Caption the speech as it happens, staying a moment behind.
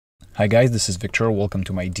Hi guys, this is Victor. Welcome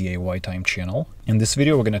to my DIY Time channel. In this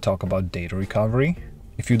video, we're going to talk about data recovery.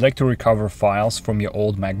 If you'd like to recover files from your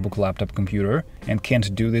old MacBook laptop computer and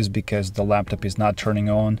can't do this because the laptop is not turning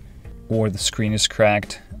on, or the screen is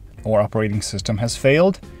cracked, or operating system has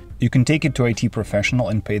failed, you can take it to IT professional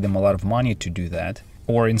and pay them a lot of money to do that.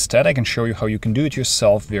 Or instead, I can show you how you can do it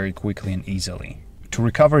yourself very quickly and easily. To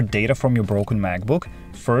recover data from your broken MacBook,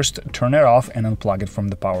 first turn it off and unplug it from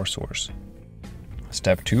the power source.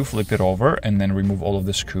 Step 2, flip it over and then remove all of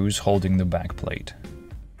the screws holding the back plate.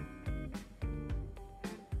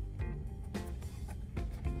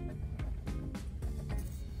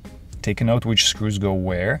 Take a note which screws go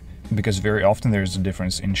where, because very often there is a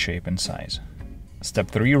difference in shape and size. Step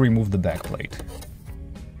 3, remove the back plate.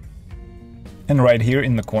 And right here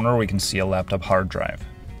in the corner we can see a laptop hard drive.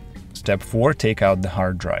 Step 4, take out the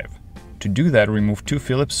hard drive. To do that, remove 2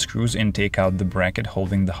 Phillips screws and take out the bracket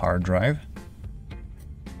holding the hard drive.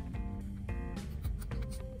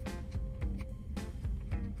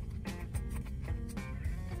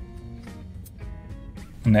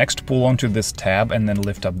 Next, pull onto this tab and then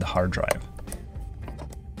lift up the hard drive.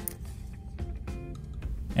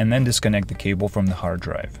 And then disconnect the cable from the hard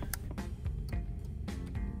drive.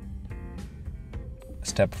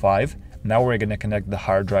 Step 5. Now we're going to connect the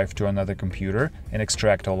hard drive to another computer and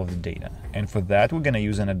extract all of the data. And for that, we're going to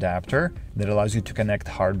use an adapter that allows you to connect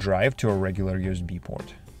hard drive to a regular USB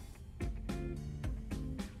port.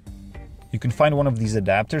 You can find one of these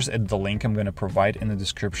adapters at the link I'm going to provide in the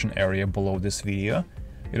description area below this video.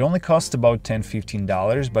 It only costs about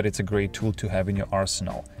 $10–15, but it's a great tool to have in your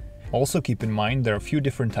arsenal. Also keep in mind there are a few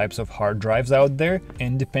different types of hard drives out there,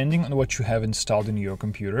 and depending on what you have installed in your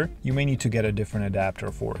computer, you may need to get a different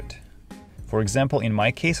adapter for it. For example, in my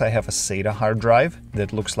case, I have a SATA hard drive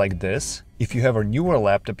that looks like this. If you have a newer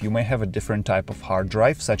laptop, you may have a different type of hard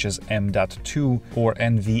drive, such as M.2 or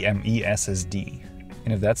NVMe SSD.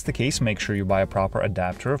 And if that's the case, make sure you buy a proper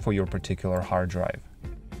adapter for your particular hard drive.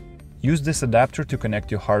 Use this adapter to connect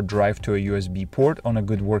your hard drive to a USB port on a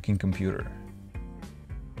good working computer.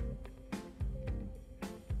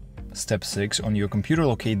 Step 6. On your computer,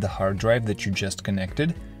 locate the hard drive that you just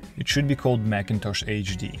connected. It should be called Macintosh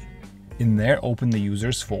HD. In there, open the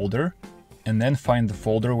users folder and then find the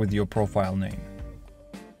folder with your profile name.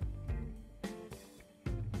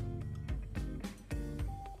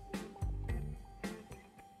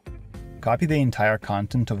 Copy the entire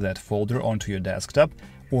content of that folder onto your desktop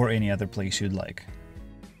or any other place you'd like.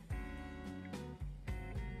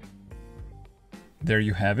 There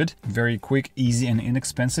you have it. Very quick, easy and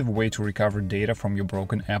inexpensive way to recover data from your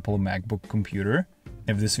broken Apple MacBook computer.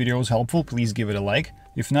 If this video was helpful, please give it a like.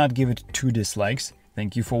 If not, give it 2 dislikes.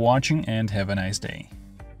 Thank you for watching and have a nice day.